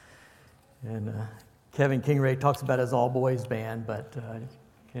And Kevin Kingray talks about his all-boys band, but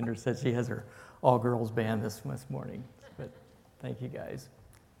Kendra said she has her all-girls band this morning. But thank you, guys.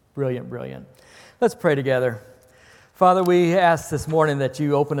 Brilliant, brilliant. Let's pray together. Father, we ask this morning that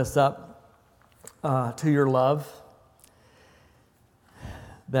you open us up to your love,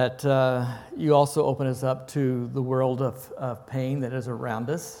 that you also open us up to the world of pain that is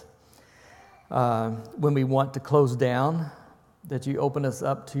around us. When we want to close down, that you open us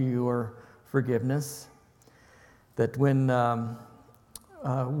up to your forgiveness, that when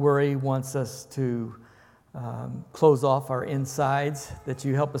worry wants us to close off our insides, that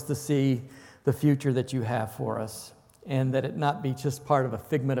you help us to see the future that you have for us, and that it not be just part of a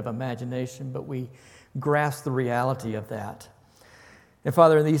figment of imagination, but we grasp the reality of that. And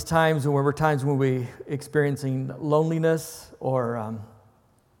Father, in these times, when we're experiencing loneliness or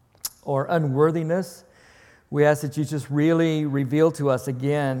unworthiness, we ask that you just really reveal to us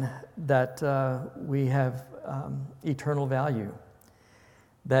again that we have eternal value.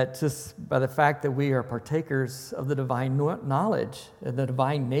 That just by the fact that we are partakers of the divine knowledge and the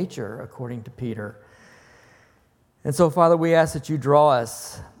divine nature, according to Peter. And so, Father, we ask that you draw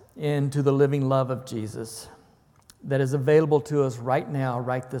us into the living love of Jesus that is available to us right now,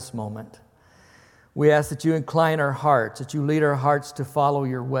 right this moment. We ask that you incline our hearts, that you lead our hearts to follow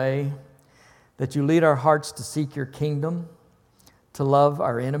your way, that you lead our hearts to seek your kingdom, to love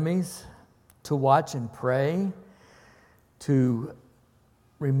our enemies, to watch and pray, to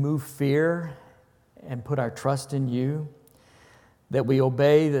remove fear and put our trust in you, that we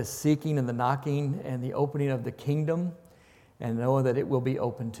obey the seeking and the knocking and the opening of the kingdom and know that it will be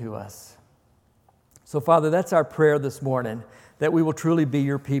open to us. So, Father, that's our prayer this morning, that we will truly be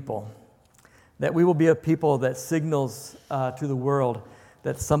your people, that we will be a people that signals to the world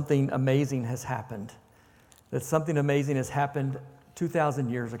that something amazing has happened, that something amazing has happened 2,000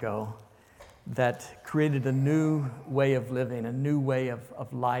 years ago that created a new way of living, a new way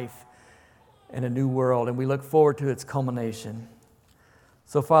of life, and a new world, and we look forward to its culmination.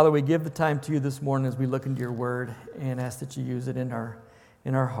 So, Father, we give the time to you this morning as we look into your word and ask that you use it in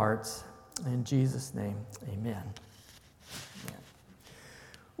our hearts. In Jesus' name, amen.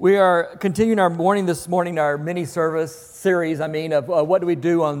 We are continuing our mini service series, of what do we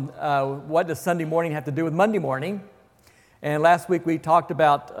do on, what does Sunday morning have to do with Monday morning? And last week we talked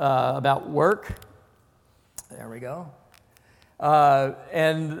about work. There we go.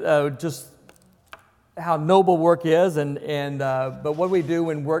 And just how noble work is, but what do we do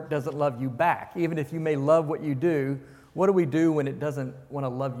when work doesn't love you back? Even if you may love what you do, what do we do when it doesn't want to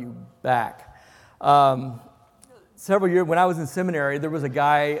love you back? Several years when I was in seminary, there was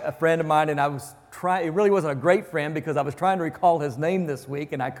a friend of mine, and it really wasn't a great friend because I was trying to recall his name this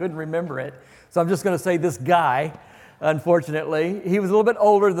week and I couldn't remember it. So I'm just going to say this guy, unfortunately. He was a little bit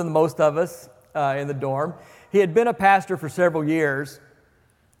older than most of us in the dorm. He had been a pastor for several years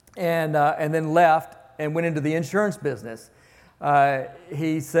and then left and went into the insurance business.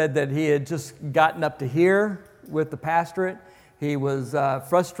 He said that he had just gotten up to here with the pastorate. He was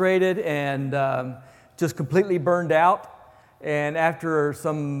frustrated and just completely burned out. And after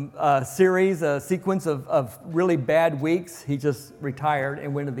some sequence of really bad weeks, he just retired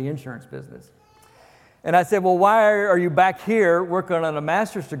and went into the insurance business. And I said, well, why are you back here working on a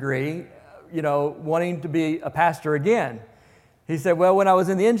master's degree, wanting to be a pastor again? He said, well, when I was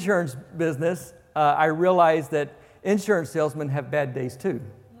in the insurance business, I realized that insurance salesmen have bad days too.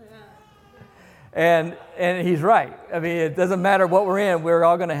 And he's right. I mean, it doesn't matter what we're in, we're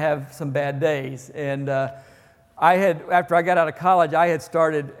all going to have some bad days. And after I got out of college,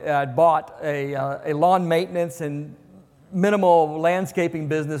 I'd bought a lawn maintenance and minimal landscaping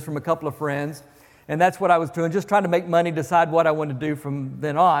business from a couple of friends. And that's what I was doing, just trying to make money, decide what I wanted to do from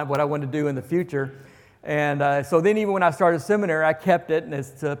then on, what I wanted to do in the future. And so then even when I started seminary, I kept it, and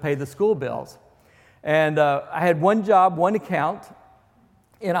it's to pay the school bills. And I had one job, one account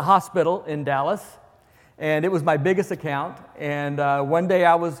in a hospital in Dallas, and it was my biggest account. And one day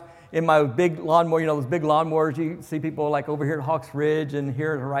I was in my big lawnmower, those big lawnmowers you see people like over here at Hawks Ridge and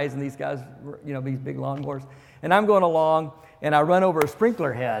here at Horizon, these guys, these big lawnmowers. And I'm going along, and I run over a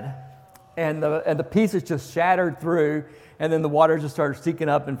sprinkler head, and the pieces just shattered through, and then the water just started seeking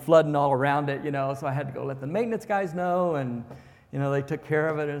up and flooding all around it, so I had to go let the maintenance guys know, and they took care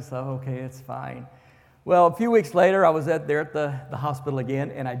of it, and so, okay, it's fine. Well, a few weeks later, I was there at the hospital again,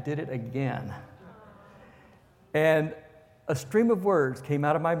 and I did it again. And a stream of words came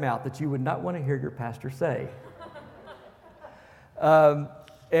out of my mouth that you would not want to hear your pastor say.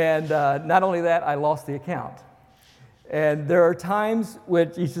 And not only that, I lost the account. And there are times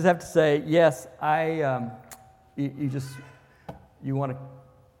which you just have to say, yes, you want to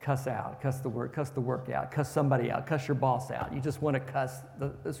cuss out, cuss the work out, cuss somebody out, cuss your boss out. You just want to cuss,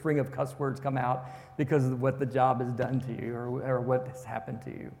 the string of cuss words come out because of what the job has done to you or what has happened to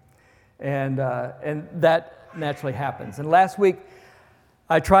you. And that naturally happens. And last week,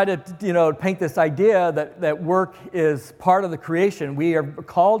 I tried to, paint this idea that work is part of the creation. We are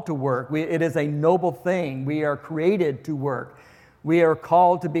called to work. It is a noble thing. We are created to work. We are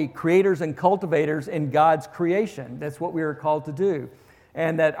called to be creators and cultivators in God's creation. That's what we are called to do.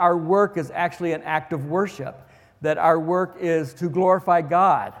 And that our work is actually an act of worship. That our work is to glorify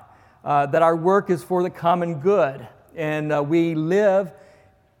God. That our work is for the common good. And we live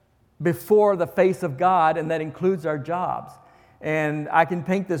before the face of God, and that includes our jobs. And I can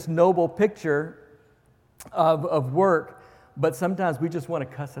paint this noble picture of work, but sometimes we just want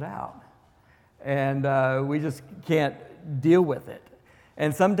to cuss it out. And we just can't deal with it.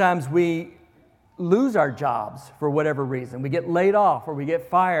 And sometimes we lose our jobs for whatever reason. We get laid off, or we get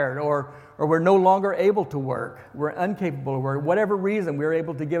fired, or we're no longer able to work. We're incapable of work. Whatever reason, we're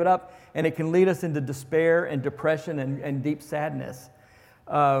able to give it up, and it can lead us into despair and depression and deep sadness.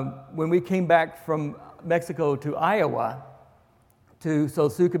 When we came back from Mexico to Iowa, so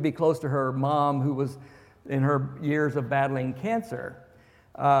Sue could be close to her mom, who was in her years of battling cancer.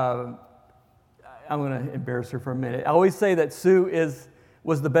 I'm going to embarrass her for a minute. I always say that Sue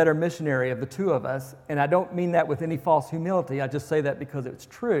was the better missionary of the two of us, and I don't mean that with any false humility. I just say that because it's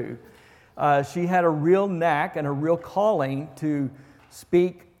true. She had a real knack and a real calling to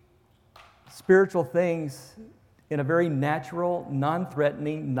speak spiritual things in a very natural,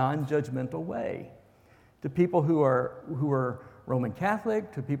 non-threatening, non-judgmental way to people who are Roman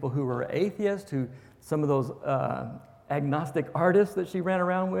Catholic, to people who were atheists, to some of those agnostic artists that she ran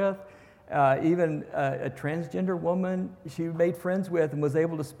around with, even a transgender woman she made friends with and was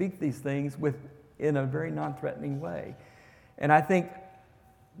able to speak these things in a very non-threatening way. And I think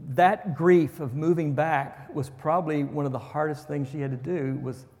that grief of moving back was probably one of the hardest things she had to do,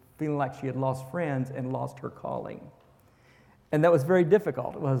 was feeling like she had lost friends and lost her calling. And that was very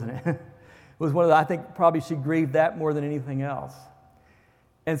difficult, wasn't it? It was I think probably she grieved that more than anything else.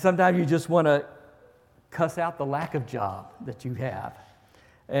 And sometimes you just want to cuss out the lack of job that you have.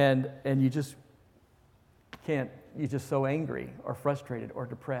 And you just can't, you're just so angry or frustrated or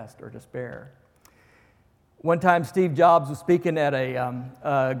depressed or despair. One time Steve Jobs was speaking at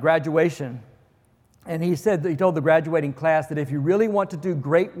a graduation, and he told the graduating class that if you really want to do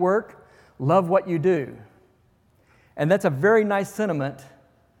great work, love what you do. And that's a very nice sentiment,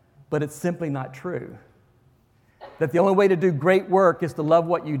 but it's simply not true. That the only way to do great work is to love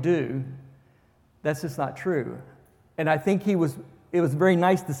what you do. That's just not true. And I think it was very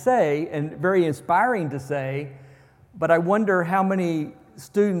nice to say and very inspiring to say, but I wonder how many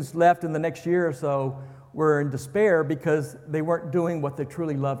students left in the next year or so were in despair because they weren't doing what they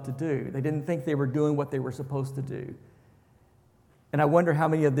truly loved to do. They didn't think they were doing what they were supposed to do. And I wonder how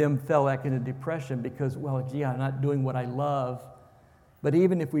many of them fell back into depression because, I'm not doing what I love. But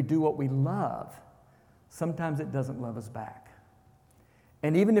even if we do what we love, sometimes it doesn't love us back.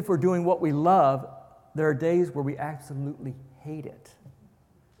 And even if we're doing what we love, there are days where we absolutely hate it.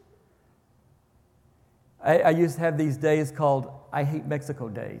 I used to have these days called I Hate Mexico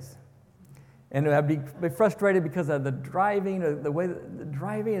days. And I'd be frustrated because of the driving, the way the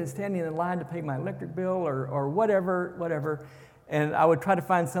driving and standing in line to pay my electric bill or whatever. And I would try to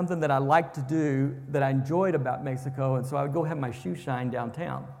find something that I liked to do that I enjoyed about Mexico, and so I would go have my shoe shine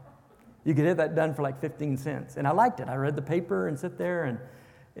downtown. You could get that done for like 15 cents. And I liked it. I read the paper and sit there,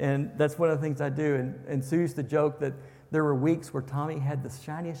 and that's one of the things I do. And Sue used to joke that there were weeks where Tommy had the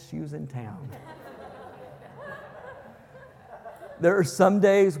shiniest shoes in town. There are some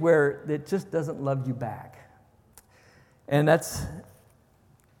days where it just doesn't love you back. And that's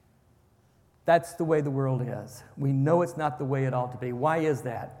the way the world is. We know it's not the way it ought to be. Why is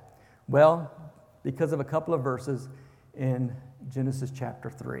that? Well, because of a couple of verses in Genesis chapter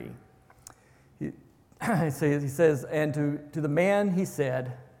 3. He says, and to the man he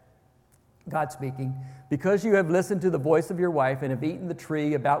said, God speaking, because you have listened to the voice of your wife and have eaten the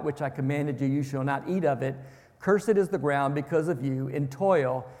tree about which I commanded you, you shall not eat of it. Cursed is the ground because of you. In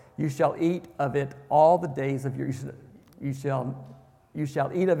toil you shall eat of it all the days of you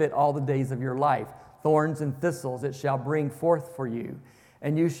shall eat of it all the days of your life. Thorns and thistles it shall bring forth for you.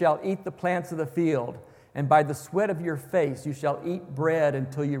 And you shall eat the plants of the field. And by the sweat of your face you shall eat bread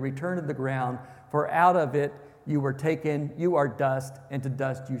until you return to the ground. For out of it you were taken, you are dust, and to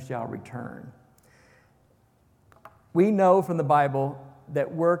dust you shall return. We know from the Bible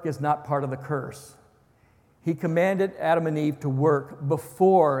that work is not part of the curse. He commanded Adam and Eve to work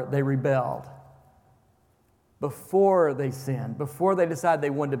before they rebelled. before they sinned, before they decided they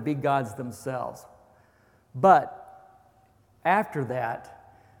wanted to be gods themselves. But after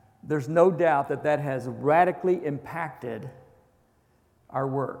that, there's no doubt that that has radically impacted our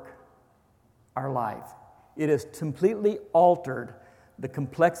work, our life. It has completely altered the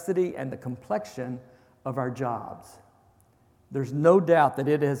complexity and the complexion of our jobs. There's no doubt that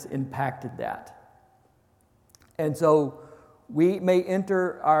it has impacted that. And so we may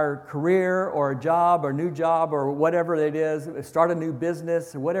enter our career or a job or new job or whatever it is, start a new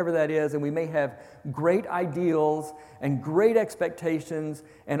business or whatever that is, and we may have great ideals and great expectations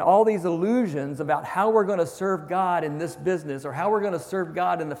and all these illusions about how we're going to serve God in this business or how we're going to serve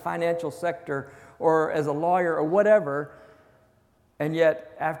God in the financial sector or as a lawyer or whatever. And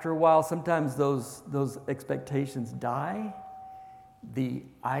yet, after a while, sometimes those expectations die, the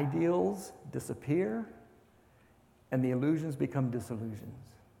ideals disappear, and the illusions become disillusions.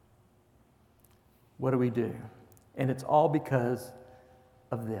 What do we do? And it's all because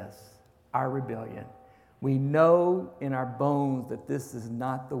of this, our rebellion. We know in our bones that this is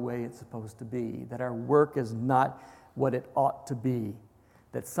not the way it's supposed to be, that our work is not what it ought to be,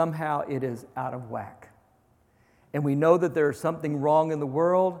 that somehow it is out of whack. And we know that there is something wrong in the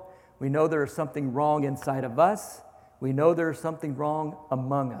world. We know there is something wrong inside of us. We know there is something wrong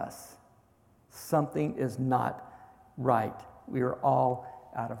among us. Something is not right. We are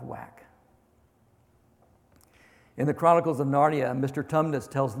all out of whack. In the Chronicles of Narnia, Mr. Tumnus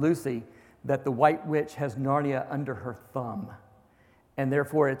tells Lucy that the White Witch has Narnia under her thumb, and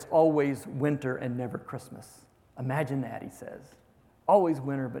therefore it's always winter and never Christmas. Imagine that, he says. Always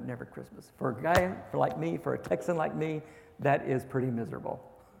winter but never Christmas. For a guy like me, for a Texan like me, that is pretty miserable.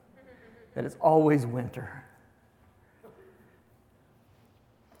 That it's always winter.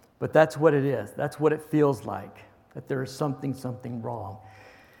 But that's what it is. That's what it feels like. That there is something wrong.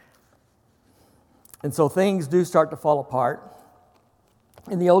 And so things do start to fall apart.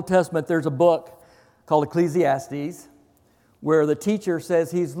 In the Old Testament, there's a book called Ecclesiastes where the teacher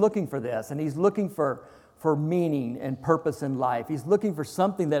says he's looking for this, and he's looking for meaning and purpose in life. He's looking for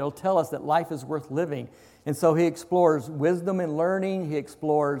something that will tell us that life is worth living. And so he explores wisdom and learning, he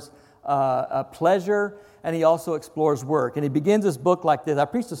explores pleasure, and he also explores work. And he begins this book like this. I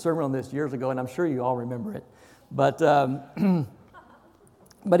preached a sermon on this years ago, and I'm sure you all remember it. But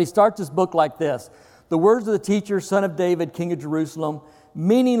he starts this book like this. The words of the teacher, son of David, king of Jerusalem,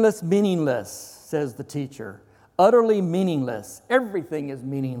 meaningless, says the teacher. Utterly meaningless. Everything is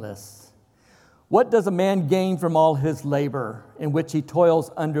meaningless. What does a man gain from all his labor in which he toils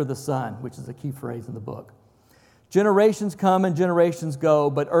under the sun? Which is a key phrase in the book. Generations come and generations go,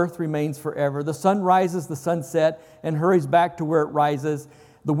 but earth remains forever. The sun rises, the sun sets, and hurries back to where it rises.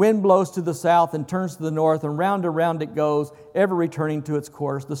 The wind blows to the south and turns to the north, and round it goes, ever returning to its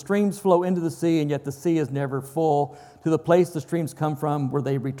course. The streams flow into the sea, and yet the sea is never full. To the place the streams come from, where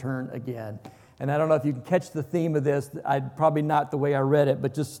they return again. And I don't know if you can catch the theme of this. Probably not the way I read it,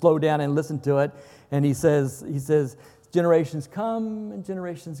 but just slow down and listen to it. And he says, generations come and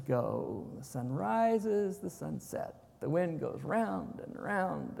generations go. The sun rises, the sun sets. The wind goes round and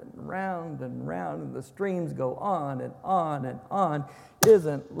round and round and round, and the streams go on and on and on.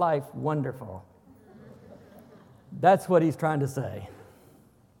 Isn't life wonderful? That's what he's trying to say.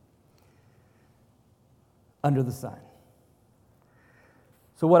 Under the sun.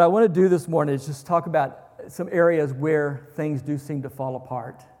 So what I want to do this morning is just talk about some areas where things do seem to fall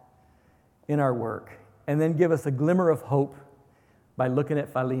apart in our work, and then give us a glimmer of hope by looking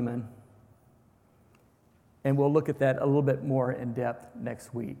at Philemon. And we'll look at that a little bit more in depth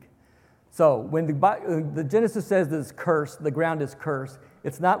next week. So when the Genesis says that it's cursed, the ground is cursed,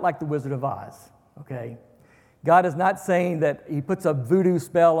 it's not like the Wizard of Oz, okay? God is not saying that he puts a voodoo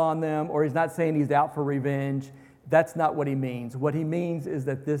spell on them, or he's not saying he's out for revenge. That's not what he means. What he means is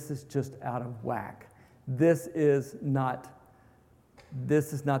that this is just out of whack. This is not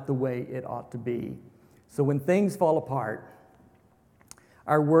the way it ought to be. So when things fall apart,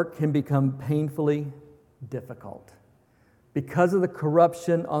 our work can become painfully difficult. Because of the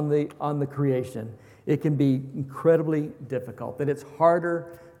corruption on the creation, it can be incredibly difficult, that it's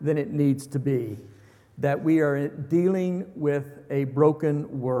harder than it needs to be, that we are dealing with a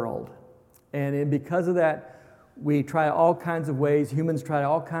broken world. And because of that, we try all kinds of ways, humans try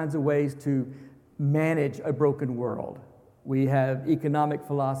all kinds of ways to manage a broken world. We have economic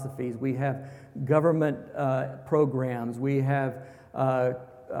philosophies, we have government programs, we have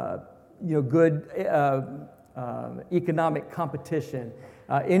good economic competition,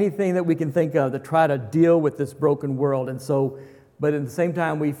 anything that we can think of to try to deal with this broken world. And so But at the same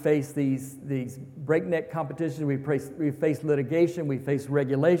time, we face these breakneck competitions, we face litigation, we face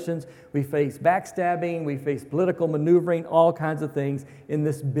regulations, we face backstabbing, we face political maneuvering, all kinds of things in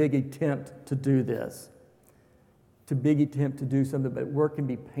this big attempt to do this. To big attempt to do something, but work can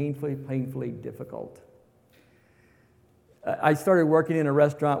be painfully difficult. I started working in a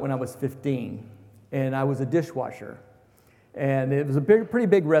restaurant when I was 15, and I was a dishwasher. And it was a pretty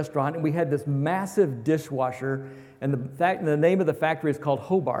big restaurant, and we had this massive dishwasher, and the name of the factory is called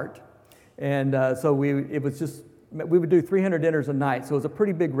Hobart. And so we would do 300 dinners a night, so it was a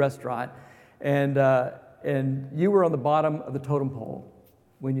pretty big restaurant. And you were on the bottom of the totem pole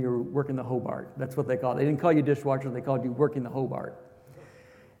when you were working the Hobart. That's what they called it. They didn't call you dishwasher, they called you working the Hobart.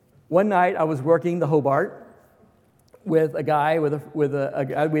 One night I was working the Hobart with a guy, a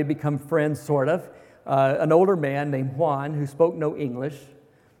guy we had become friends, sort of. An older man named Juan who spoke no English,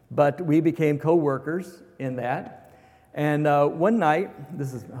 but we became co-workers in that. And one night,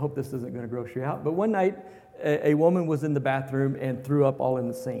 I hope this isn't going to gross you out, but one night a woman was in the bathroom and threw up all in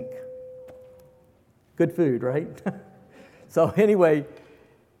the sink. Good food, right? So anyway,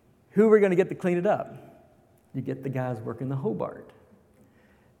 who were going to get to clean it up? You get the guys working the Hobart.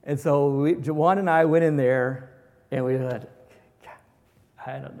 And so Juan and I went in there and we said,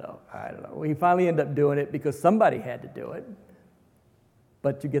 I don't know. We finally ended up doing it because somebody had to do it.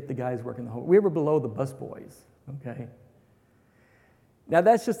 But you get the guys working the whole. We were below the busboys, okay? Now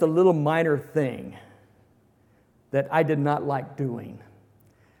that's just a little minor thing that I did not like doing.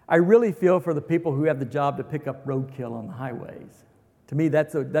 I really feel for the people who have the job to pick up roadkill on the highways. To me,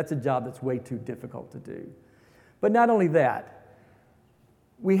 that's a job that's way too difficult to do. But not only that,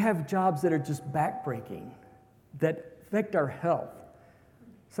 we have jobs that are just backbreaking, that affect our health.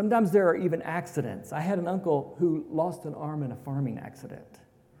 Sometimes there are even accidents. I had an uncle who lost an arm in a farming accident.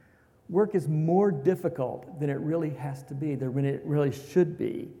 Work is more difficult than it really has to be, than it really should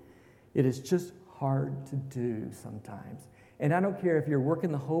be. It is just hard to do sometimes. And I don't care if you're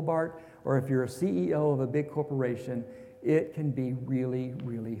working the Hobart or if you're a CEO of a big corporation, it can be really,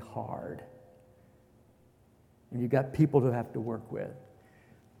 really hard. And you've got people to have to work with.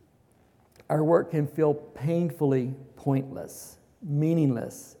 Our work can feel painfully pointless,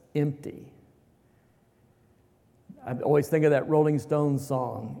 meaningless, empty. I always think of that Rolling Stones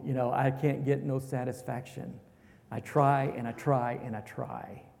song, I can't get no satisfaction. I try and I try and I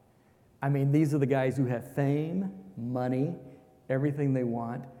try. I mean, these are the guys who have fame, money, everything they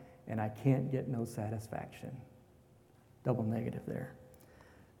want, and I can't get no satisfaction. Double negative there.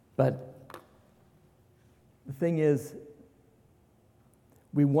 But the thing is,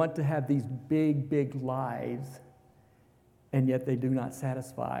 we want to have these big, big lives, and yet they do not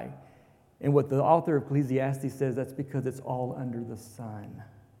satisfy. And what the author of Ecclesiastes says, that's because it's all under the sun.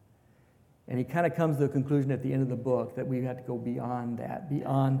 And he kind of comes to the conclusion at the end of the book that we have to go beyond that,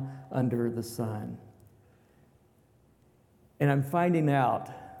 beyond under the sun. And I'm finding out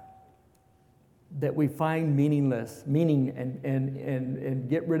that we find meaning and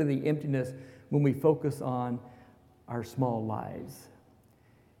get rid of the emptiness when we focus on our small lives.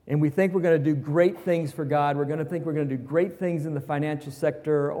 And we think we're going to do great things for God. We're going to think we're going to do great things in the financial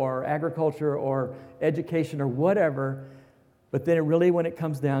sector or agriculture or education or whatever. But then when it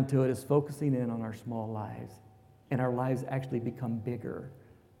comes down to it, is focusing in on our small lives. And our lives actually become bigger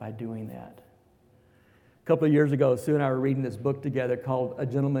by doing that. A couple of years ago, Sue and I were reading this book together called A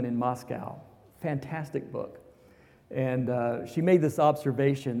Gentleman in Moscow. Fantastic book. And she made this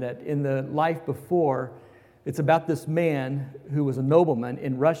observation that in the life before, it's about this man who was a nobleman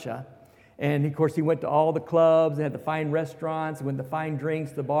in Russia. And, of course, he went to all the clubs, and had the fine restaurants, went to fine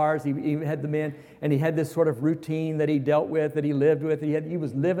drinks, the bars. He had them in, and he had this sort of routine that he dealt with, that he lived with. He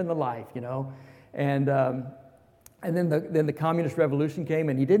was living the life, And then the communist revolution came,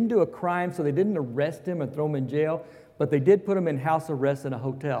 and he didn't do a crime, so they didn't arrest him and throw him in jail, but they did put him in house arrest in a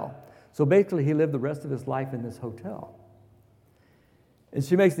hotel. So basically, he lived the rest of his life in this hotel. And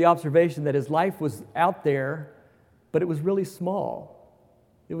she makes the observation that his life was out there, but it was really small.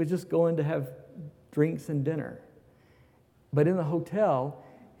 It was just going to have drinks and dinner. But in the hotel,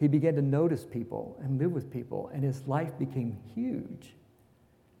 he began to notice people and live with people, and his life became huge.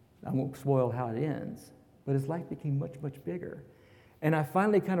 I won't spoil how it ends, but his life became much, much bigger. And I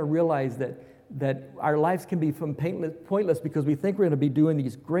finally kind of realized that our lives can be pointless because we think we're going to be doing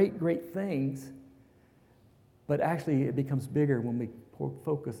these great, great things, but actually it becomes bigger when we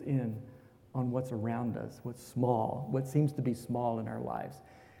focus in on what's around us, what's small, what seems to be small in our lives.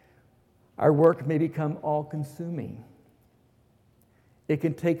 Our work may become all-consuming. It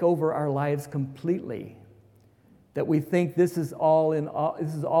can take over our lives completely, that we think this is all in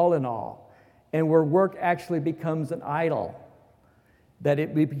all, and where work actually becomes an idol,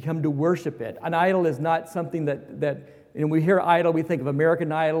 that we become to worship it. An idol is not something that when we hear idol, we think of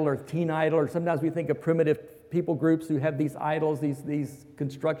American Idol or Teen Idol, or sometimes we think of primitive people groups who have these idols, these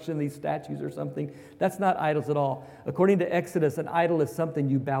construction, these statues or something. That's not idols at all. According to Exodus, an idol is something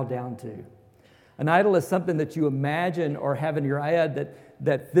you bow down to. An idol is something that you imagine or have in your head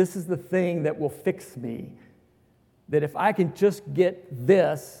that this is the thing that will fix me. That if I can just get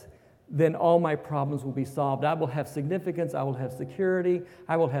this, then all my problems will be solved. I will have significance, I will have security,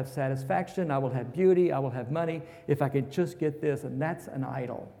 I will have satisfaction, I will have beauty, I will have money, if I can just get this, and that's an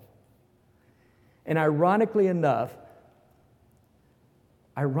idol. And ironically enough,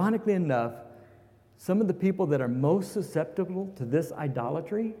 some of the people that are most susceptible to this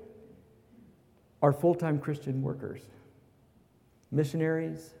idolatry are full-time Christian workers,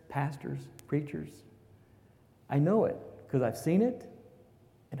 missionaries, pastors, preachers. I know it because I've seen it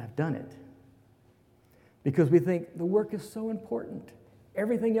and I've done it. Because we think the work is so important.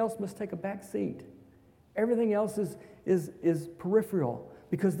 Everything else must take a back seat. Everything else is peripheral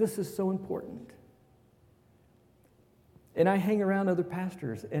because this is so important. And I hang around other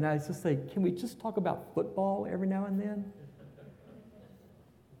pastors and I just say, can we just talk about football every now and then?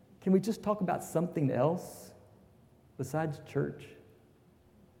 Can we just talk about something else besides church?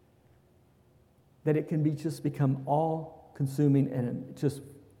 That it can just become all-consuming and just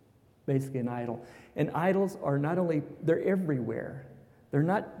basically an idol. And idols are not only, they're everywhere. They're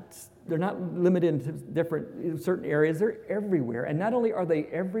not limited to certain areas. They're everywhere. And not only are they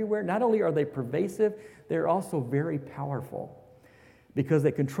everywhere, not only are they pervasive, they're also very powerful because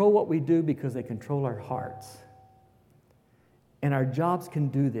they control what we do, because they control our hearts. And our jobs can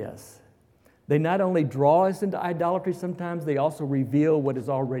do this. They not only draw us into idolatry sometimes, they also reveal what is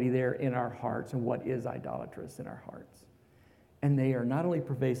already there in our hearts and what is idolatrous in our hearts. And they are not only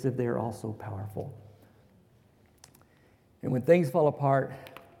pervasive, they are also powerful. And when things fall apart,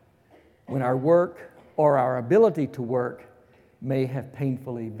 when our work or our ability to work may have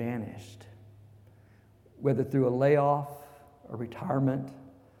painfully vanished, whether through a layoff, a retirement,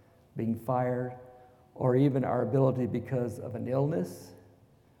 being fired, or even our ability because of an illness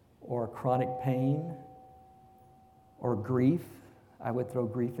or chronic pain or grief. I would throw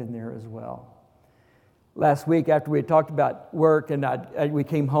grief in there as well. Last week, after we had talked about work, and we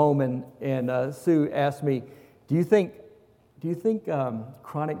came home, and Sue asked me, "Do you think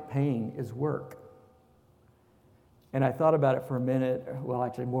chronic pain is work?" And I thought about it for a minute. Well,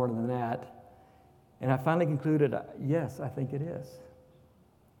 actually, more than that. And I finally concluded, yes, I think it is.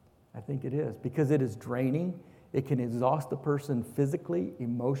 I think it is, because it is draining. It can exhaust the person physically,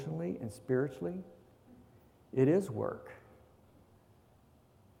 emotionally, and spiritually. It is work.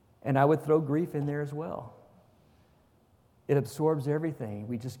 And I would throw grief in there as well. It absorbs everything.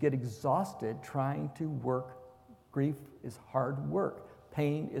 We just get exhausted trying to work. Grief is hard work.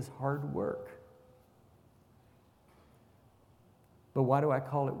 Pain is hard work. But why do I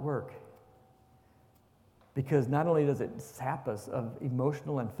call it work? Because not only does it sap us of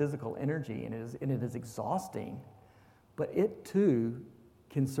emotional and physical energy, and it is exhausting, but it too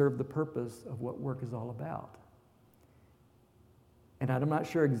can serve the purpose of what work is all about. And I'm not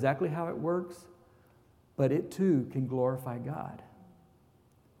sure exactly how it works, but it too can glorify God,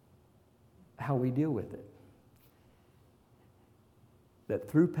 how we deal with it. That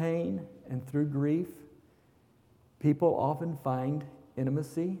through pain and through grief, people often find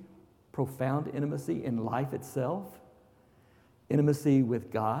intimacy, profound intimacy in life itself, intimacy with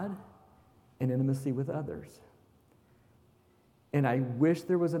God, and intimacy with others. And I wish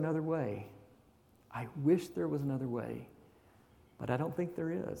there was another way. I wish there was another way, but I don't think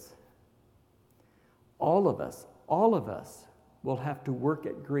there is. All of us will have to work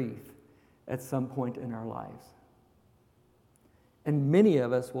at grief at some point in our lives. And many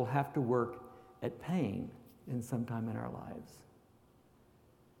of us will have to work at pain in some time in our lives.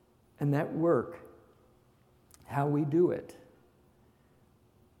 And that work, how we do it,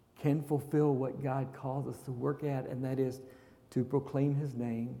 can fulfill what God calls us to work at, and that is to proclaim His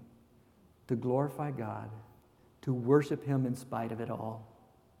name, to glorify God, to worship Him in spite of it all,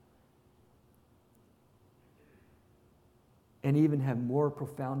 and even have more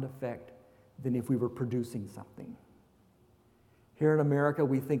profound effect than if we were producing something. Here in America,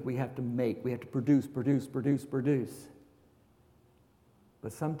 we think we have to produce.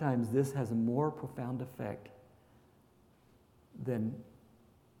 But sometimes this has a more profound effect than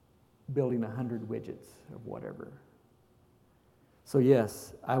building 100 widgets of whatever. So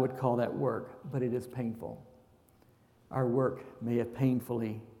yes, I would call that work, but it is painful. Our work may have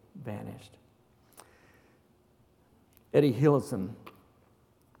painfully vanished. Etty Hillesum,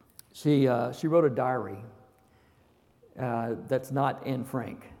 she wrote a diary. that's not Anne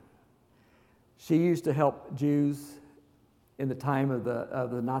Frank. She used to help Jews in the time of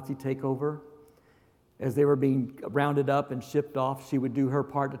the Nazi takeover. As they were being rounded up and shipped off, she would do her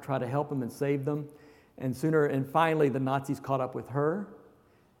part to try to help them and save them. And finally, the Nazis caught up with her,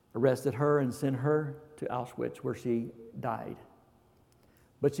 arrested her, and sent her to Auschwitz, where she died.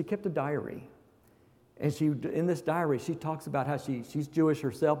 But she kept a diary. And in this diary, she talks about how she's Jewish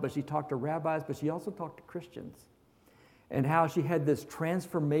herself, but she talked to rabbis, but she also talked to Christians. And how she had this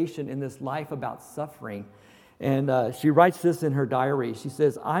transformation in this life about suffering. And she writes this in her diary. She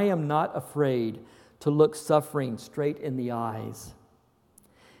says, "I am not afraid to look suffering straight in the eyes.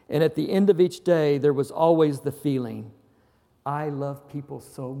 And at the end of each day, there was always the feeling, I love people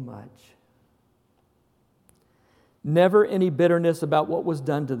so much. Never any bitterness about what was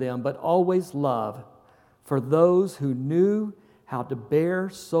done to them, but always love for those who knew how to bear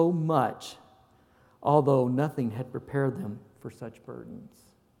so much, although nothing had prepared them for such burdens."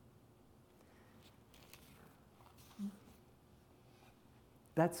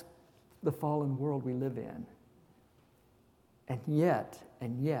 That's the fallen world we live in. And yet,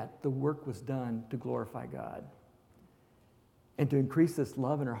 the work was done to glorify God and to increase this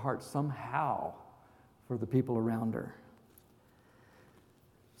love in her heart somehow for the people around her.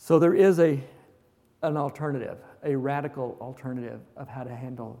 So there is an alternative, a radical alternative of how to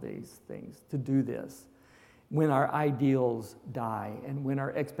handle these things, to do this. When our ideals die and when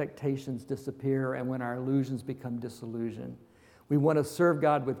our expectations disappear and when our illusions become disillusioned. We want to serve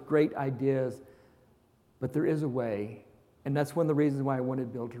God with great ideas, but there is a way. And that's one of the reasons why I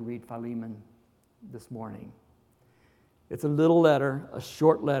wanted Bill to read Philemon this morning. It's a little letter, a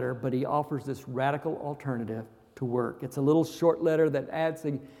short letter, but he offers this radical alternative to work. It's a little short letter that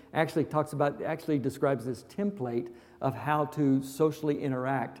actually describes this template of how to socially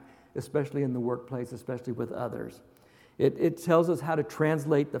interact, especially in the workplace, especially with others. It tells us how to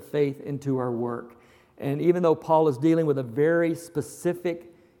translate the faith into our work. And even though Paul is dealing with a very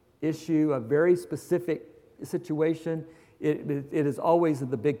specific issue, a very specific situation, it is always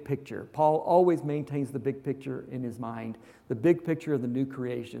the big picture. Paul always maintains the big picture in his mind, the big picture of the new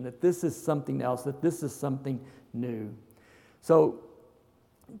creation, that this is something else, that this is something new. So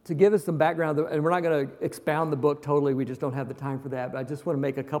to give us some background, and we're not going to expound the book totally, we just don't have the time for that, but I just want to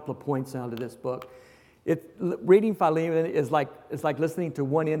make a couple of points out of this book. Reading Philemon is like listening to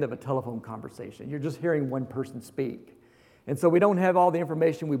one end of a telephone conversation. You're just hearing one person speak. And so we don't have all the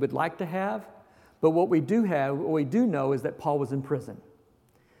information we would like to have, but what we do know is that Paul was in prison.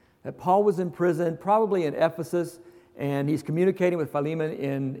 That Paul was in prison, probably in Ephesus, and he's communicating with Philemon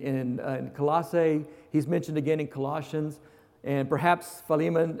in Colossae. He's mentioned again in Colossians. And perhaps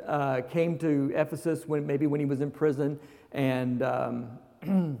Philemon came to Ephesus when he was in prison and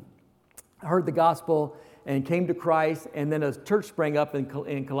heard the gospel and came to Christ, and then a church sprang up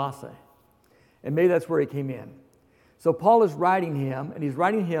in Colossae. And maybe that's where he came in. So Paul is writing him, and he's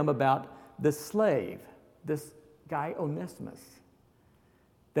writing him about this slave, this guy Onesimus,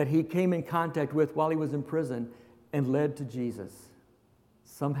 that he came in contact with while he was in prison and led to Jesus.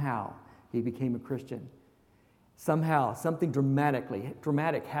 Somehow he became a Christian. Somehow something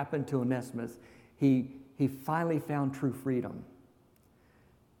dramatic happened to Onesimus. He finally found true freedom.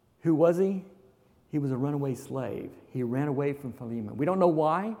 Who was he? He was a runaway slave. He ran away from Philemon. We don't know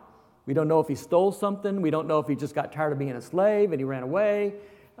why. We don't know if he stole something. We don't know if he just got tired of being a slave and he ran away.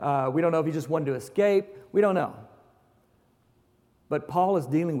 We don't know if he just wanted to escape. We don't know. But Paul is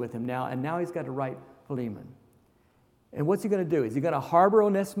dealing with him now, and now he's got to write Philemon. And what's he going to do? Is he going to harbor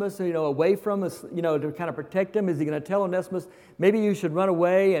Onesimus, away from us, to kind of protect him? Is he going to tell Onesimus, maybe you should run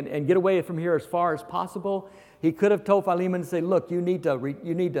away and get away from here as far as possible? He could have told Philemon to say, look, you need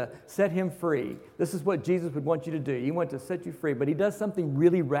to set him free. This is what Jesus would want you to do. He wants to set you free. But he does something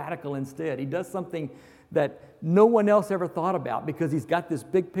really radical instead. He does something that no one else ever thought about because he's got this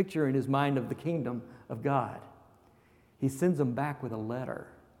big picture in his mind of the kingdom of God. He sends him back with a letter.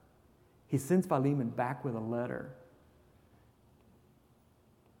 He sends Philemon back with a letter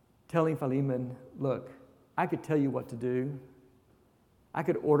telling Philemon, look, I could tell you what to do. I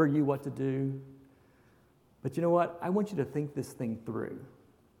could order you what to do. But you know what? I want you to think this thing through.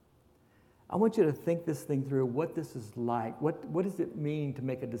 I want you to think this thing through, what this is like. What does it mean to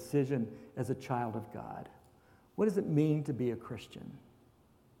make a decision as a child of God? What does it mean to be a Christian?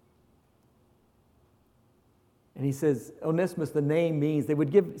 And he says, Onesimus, the name means, they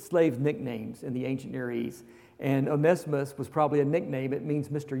would give slaves nicknames in the ancient Near East. And Onesimus was probably a nickname. It means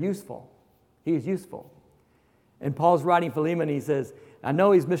Mr. Useful. He is useful. And Paul's writing Philemon, he says, I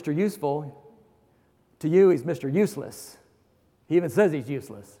know he's Mr. Useful. To you, he's Mr. Useless. He even says he's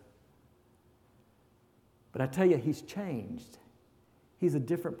useless. But I tell you, he's changed. He's a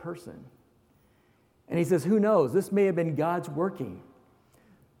different person. And he says, who knows? This may have been God's working.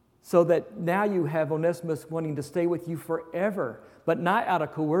 So that now you have Onesimus wanting to stay with you forever, but not out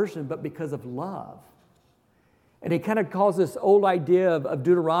of coercion, but because of love. And he kind of calls this old idea of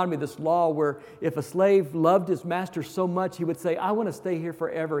Deuteronomy, this law where if a slave loved his master so much, he would say, I want to stay here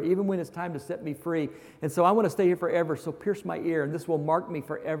forever, even when it's time to set me free. And so I want to stay here forever, so pierce my ear, and this will mark me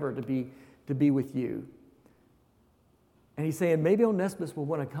forever to be with you. And he's saying maybe Onesimus will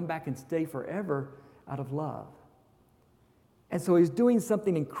want to come back and stay forever out of love. And so he's doing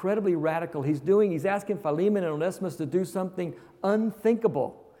something incredibly radical. He's asking Philemon and Onesimus to do something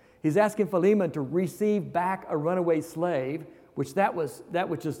unthinkable. He's asking Philemon to receive back a runaway slave, which that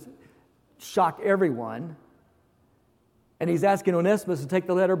would just shock everyone. And he's asking Onesimus to take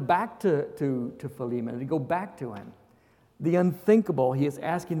the letter back to Philemon and to go back to him. The unthinkable he is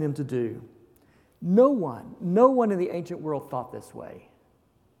asking them to do. No one in the ancient world thought this way.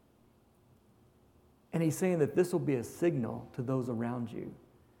 And he's saying that this will be a signal to those around you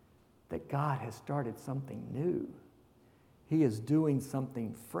that God has started something new. He is doing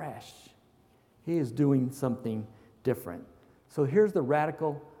something fresh. He is doing something different. So here's the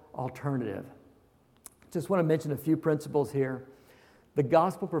radical alternative. Just want to mention a few principles here. The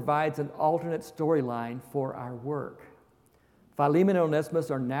gospel provides an alternate storyline for our work. Philemon and Onesimus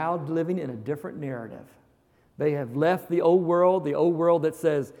are now living in a different narrative. They have left the old world that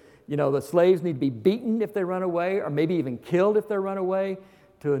says, the slaves need to be beaten if they run away, or maybe even killed if they run away,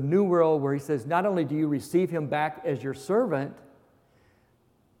 to a new world where he says, not only do you receive him back as your servant,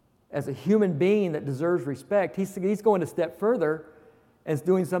 as a human being that deserves respect, he's going a step further and is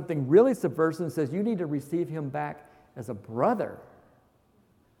doing something really subversive and says, you need to receive him back as a brother.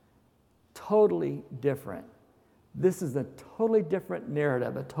 Totally different. This is a totally different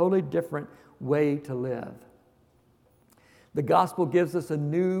narrative, a totally different way to live. The gospel gives us a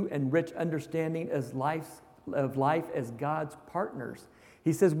new and rich understanding of life as God's partners.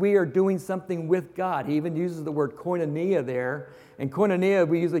 He says we are doing something with God. He even uses the word koinonia there. And koinonia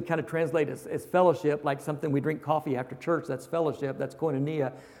we usually kind of translate as fellowship, like something we drink coffee after church. That's fellowship, that's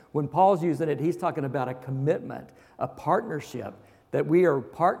koinonia. When Paul's using it, he's talking about a commitment, a partnership, that we are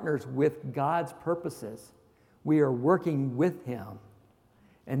partners with God's purposes. We are working with him.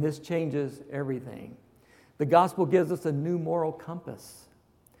 And this changes everything. The gospel gives us a new moral compass.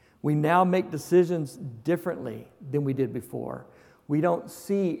 We now make decisions differently than we did before. We don't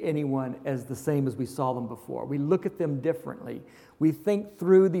see anyone as the same as we saw them before. We look at them differently. We think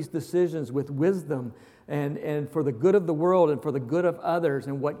through these decisions with wisdom and for the good of the world and for the good of others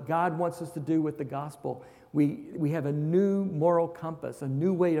and what God wants us to do with the gospel. We have a new moral compass, a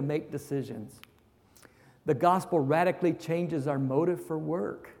new way to make decisions. The gospel radically changes our motive for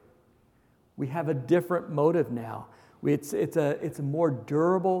work. We have a different motive now. It's a more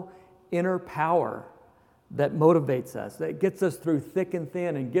durable inner power that motivates us, that gets us through thick and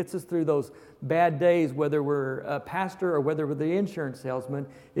thin and gets us through those bad days, whether we're a pastor or whether we're the insurance salesman.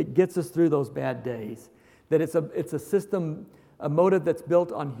 It gets us through those bad days. That it's a system, a motive that's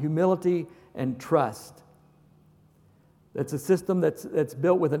built on humility and trust. It's a system that's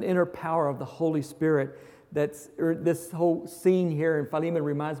built with an inner power of the Holy Spirit. This whole scene here in Philemon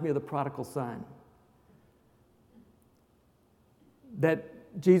reminds me of the prodigal son. That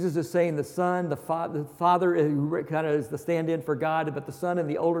Jesus is saying the father kind of is the stand-in for God, but the son and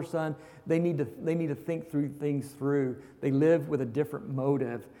the older son, they need to think through things through. They live with a different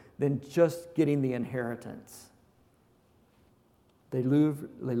motive than just getting the inheritance. They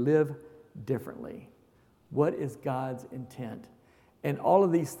live differently. What is God's intent? And all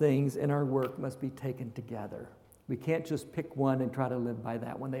of these things in our work must be taken together. We can't just pick one and try to live by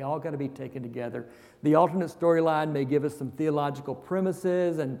that one. They all got to be taken together. The alternate storyline may give us some theological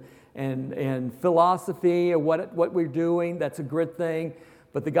premises and philosophy of what we're doing. That's a good thing.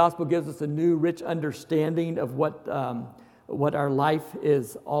 But the gospel gives us a new, rich understanding of what our life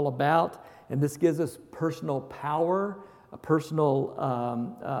is all about. And this gives us personal power, a personal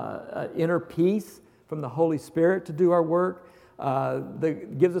inner peace from the Holy Spirit to do our work.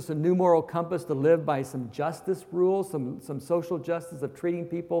 That gives us a new moral compass to live by some justice rules, some social justice of treating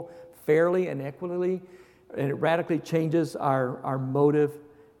people fairly and equitably. And it radically changes our motive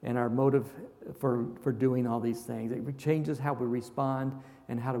and our motive for doing all these things. It changes how we respond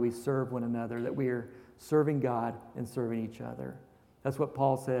and how do we serve one another, that we are serving God and serving each other. That's what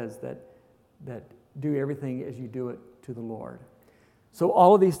Paul says, that do everything as you do it to the Lord. So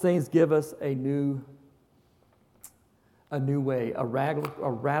all of these things give us a new way, a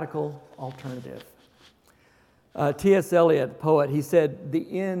radical alternative. T.S. Eliot, poet, he said,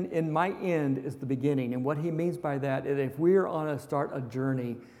 "The end, in my end is the beginning." And what he means by that is if we're on a start a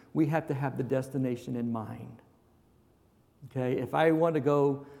journey, we have to have the destination in mind. Okay, if I want to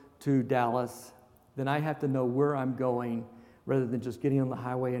go to Dallas, then I have to know where I'm going rather than just getting on the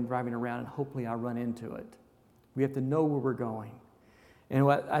highway and driving around and hopefully I'll run into it. We have to know where we're going. And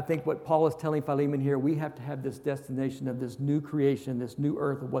I think what Paul is telling Philemon here, we have to have this destination of this new creation, this new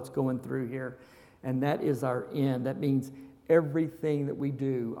earth of what's going through here. And that is our end. That means everything that we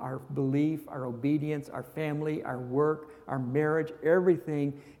do, our belief, our obedience, our family, our work, our marriage,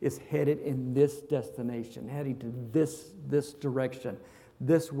 everything is headed in this destination, heading to this direction,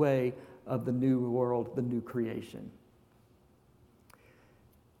 this way of the new world, the new creation.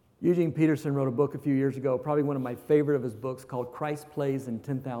 Eugene Peterson wrote a book a few years ago, probably one of my favorite of his books, called Christ Plays in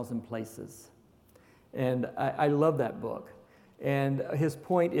 10,000 Places. And I love that book. And his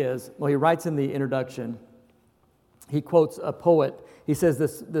point is, well, he writes in the introduction, he quotes a poet. He says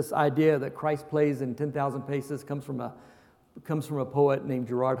this idea that Christ plays in 10,000 places comes from a poet named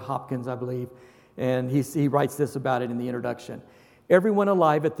Gerard Hopkins, I believe. And he writes this about it in the introduction. "Everyone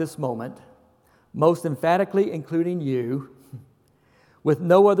alive at this moment, most emphatically including you, with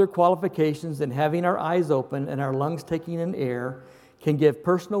no other qualifications than having our eyes open and our lungs taking in air, can give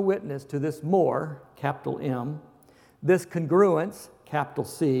personal witness to this more, capital M, this congruence, capital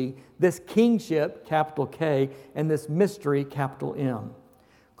C, this kingship, capital K, and this mystery, capital M.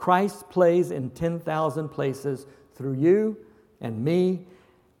 Christ plays in 10,000 places through you and me,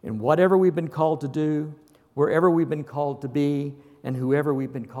 in whatever we've been called to do, wherever we've been called to be, and whoever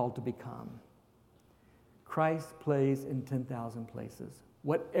we've been called to become." Christ plays in 10,000 places.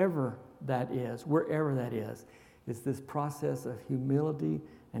 Whatever that is, wherever that is, it's this process of humility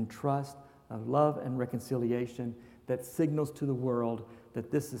and trust, of love and reconciliation that signals to the world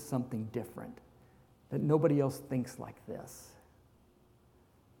that this is something different, that nobody else thinks like this.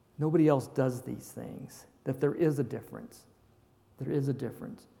 Nobody else does these things, that there is a difference. There is a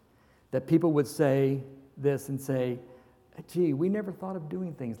difference. That people would say this and say, "Gee, we never thought of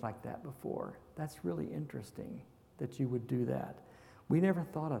doing things like that before. That's really interesting that you would do that. We never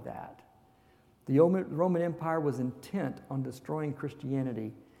thought of that." The Roman Empire was intent on destroying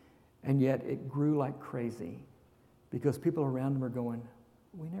Christianity, and yet it grew like crazy because people around them are going,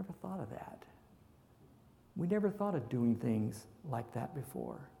 "We never thought of that. We never thought of doing things like that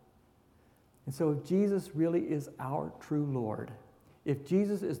before." And so if Jesus really is our true Lord, if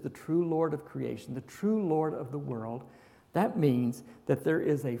Jesus is the true Lord of creation, the true Lord of the world, that means that there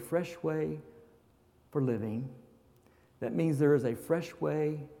is a fresh way for living. That means there is a fresh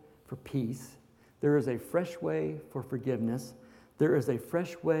way for peace. There is a fresh way for forgiveness. There is a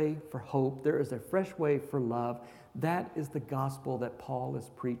fresh way for hope. There is a fresh way for love. That is the gospel that Paul is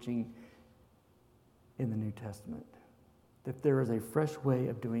preaching in the New Testament. That there is a fresh way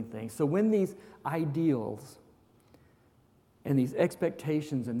of doing things. So when these ideals and these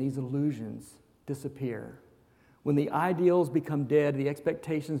expectations and these illusions disappear, when the ideals become dead, the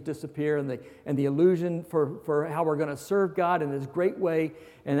expectations disappear, and the illusion for how we're going to serve God in this great way,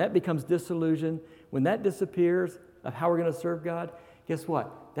 and that becomes disillusion, when that disappears of how we're going to serve God, guess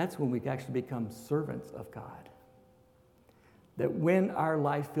what? That's when we actually become servants of God. That when our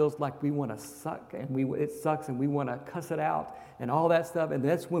life feels like we want to suck, and it sucks, and we want to cuss it out, and all that stuff, and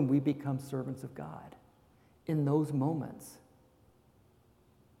that's when we become servants of God. In those moments.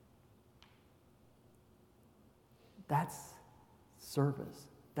 That's service.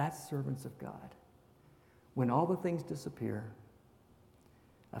 That's servants of God. When all the things disappear,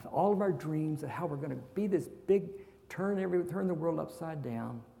 of all of our dreams of how we're going to be this big, turn the world upside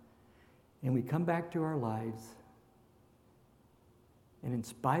down, and we come back to our lives, and in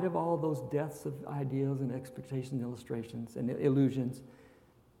spite of all those deaths of ideals and expectations, illustrations, and illusions,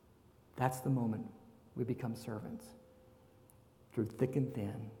 that's the moment we become servants through thick and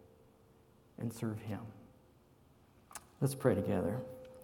thin and serve Him. Let's pray together.